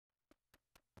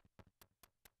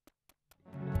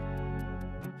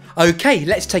Okay,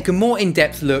 let's take a more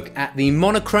in-depth look at the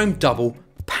Monochrome Double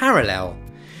Parallel,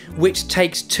 which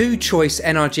takes two Choice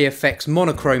NRG Effects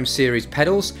Monochrome series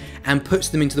pedals and puts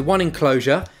them into the one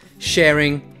enclosure,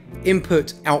 sharing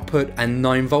input, output and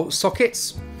 9-volt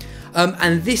sockets.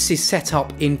 And this is set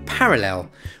up in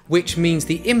parallel, which means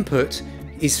the input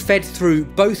is fed through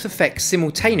both effects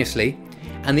simultaneously,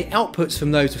 and the outputs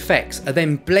from those effects are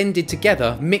then blended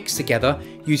together, mixed together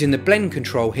using the blend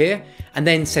control here, and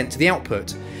then sent to the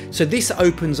output. So this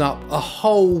opens up a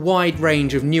whole wide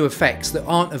range of new effects that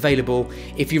aren't available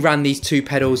if you ran these two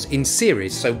pedals in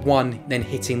series, so one then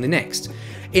hitting the next.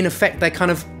 In effect, they're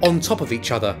kind of on top of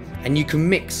each other, and you can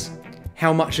mix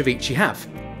how much of each you have.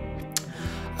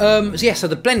 So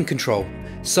the blend control.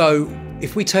 So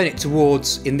if we turn it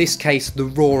towards, in this case, the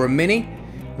raw and mini,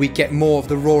 we get more of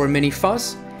the raw and mini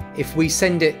fuzz. If we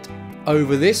send it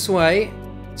over this way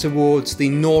towards the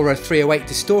Nora 308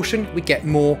 distortion, we get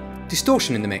more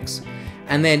distortion in the mix.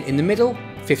 And then in the middle,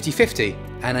 50-50.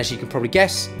 And as you can probably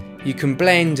guess, you can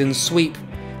blend and sweep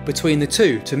between the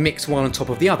two to mix one on top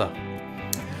of the other.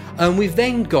 And we've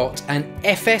then got an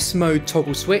FS mode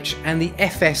toggle switch and the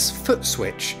FS foot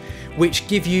switch, which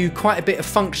give you quite a bit of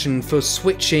function for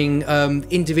switching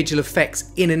individual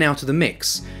effects in and out of the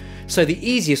mix. So the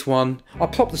easiest one, I'll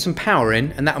plop some power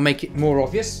in and that'll make it more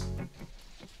obvious.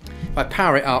 If I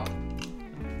power it up,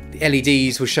 the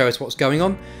LEDs will show us what's going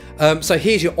on. So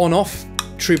here's your on-off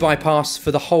true bypass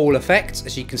for the whole effect,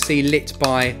 as you can see lit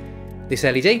by this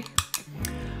LED.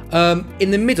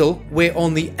 In the middle, we're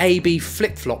on the AB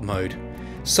flip-flop mode.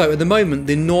 So at the moment,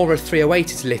 the Nora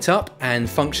 308 is lit up and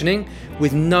functioning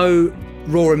with no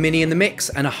raw and mini in the mix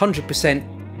and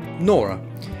 100% Nora.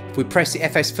 If we press the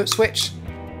FS foot switch,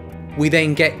 we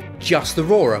then get just the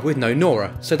raw with no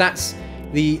Nora. So that's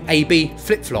the AB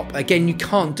flip-flop. Again, you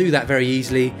can't do that very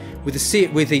easily with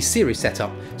the series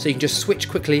setup, so you can just switch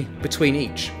quickly between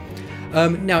each.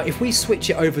 Now, if we switch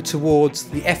it over towards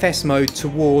the FS mode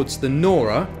towards the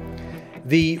Nora,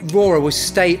 the raw will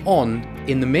stay on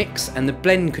in the mix and the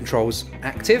blend controls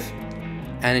active.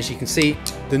 And as you can see,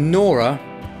 the Nora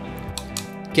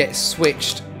gets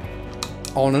switched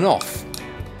on and off.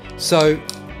 So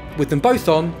with them both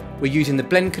on, we're using the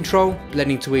blend control,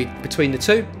 blending between the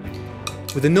two.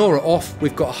 With the Nora off,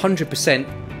 we've got 100%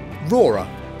 raw.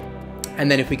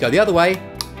 And then if we go the other way,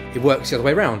 it works the other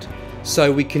way around.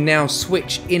 So we can now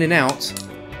switch in and out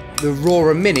the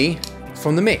raw and mini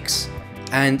from the mix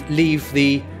and leave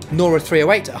the Nora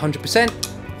 308 at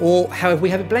 100% or however we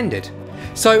have it blended.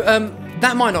 So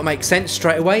that might not make sense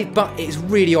straight away, but it's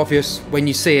really obvious when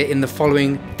you see it in the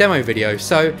following demo video.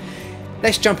 So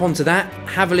let's jump onto that,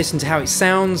 have a listen to how it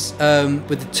sounds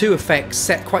with the two effects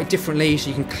set quite differently, so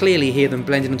you can clearly hear them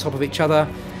blended on top of each other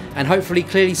and hopefully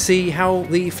clearly see how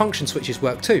the function switches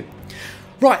work too.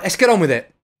 Right, let's get on with it.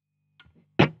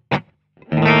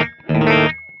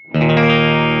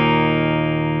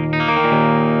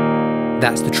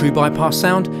 That's the true bypass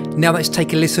sound. Now let's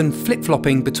take a listen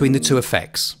flip-flopping between the two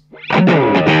effects.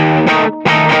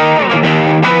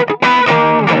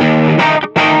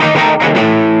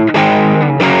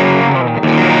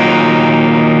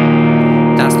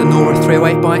 That's the Nora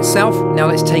 308 by itself. Now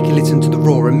let's take a listen to the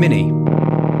raw and mini.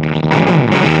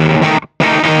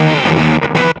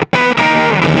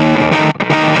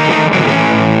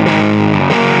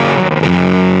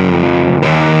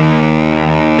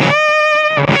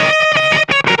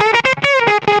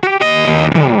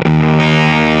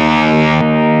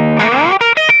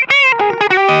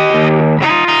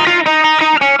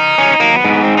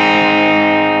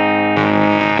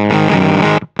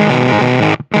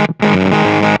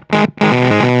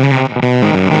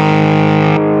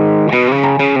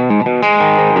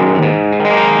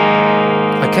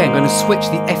 Okay, I'm going to switch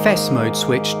the FS mode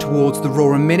switch towards the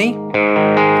raw and mini, and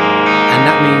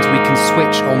that means we can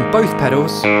switch on both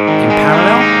pedals in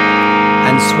parallel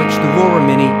and switch the raw and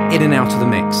mini in and out of the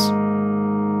mix.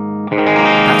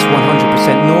 That's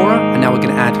 100% Nora, and now we're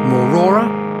going to add more raw.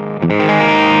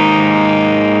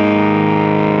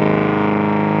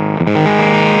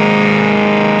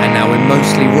 And now we're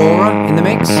mostly raw in the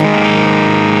mix.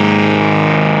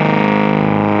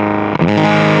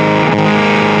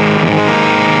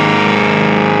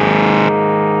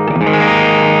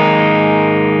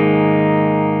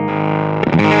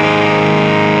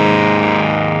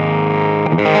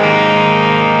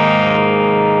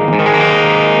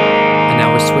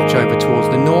 Switch over towards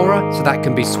the Nora, so that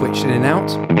can be switched in and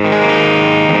out.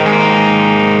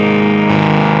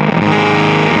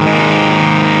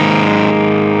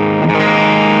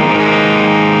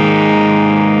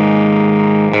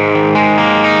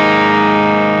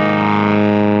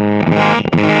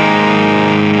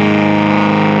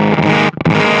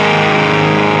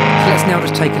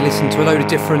 take a listen to a load of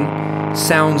different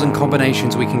sounds and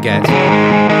combinations we can get.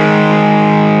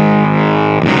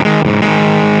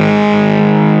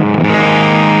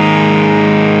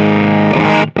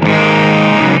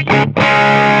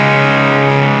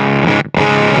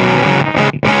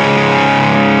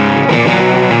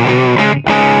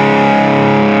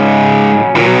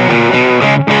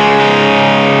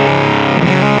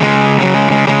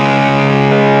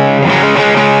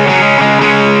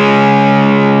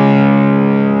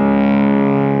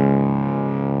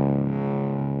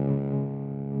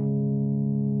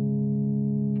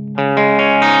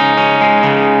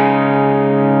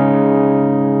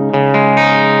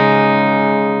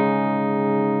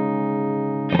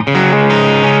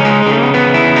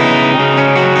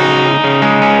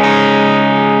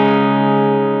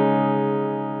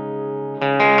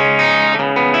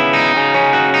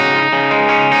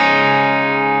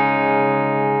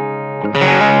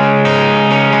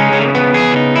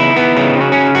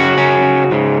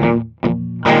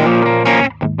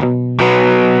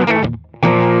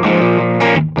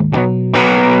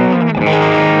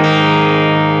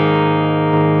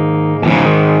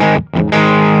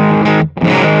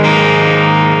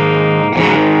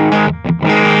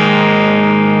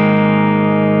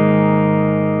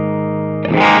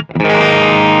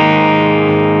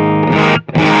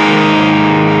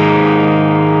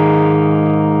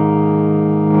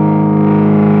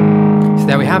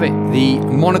 There we have it, the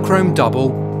monochrome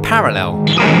double parallel.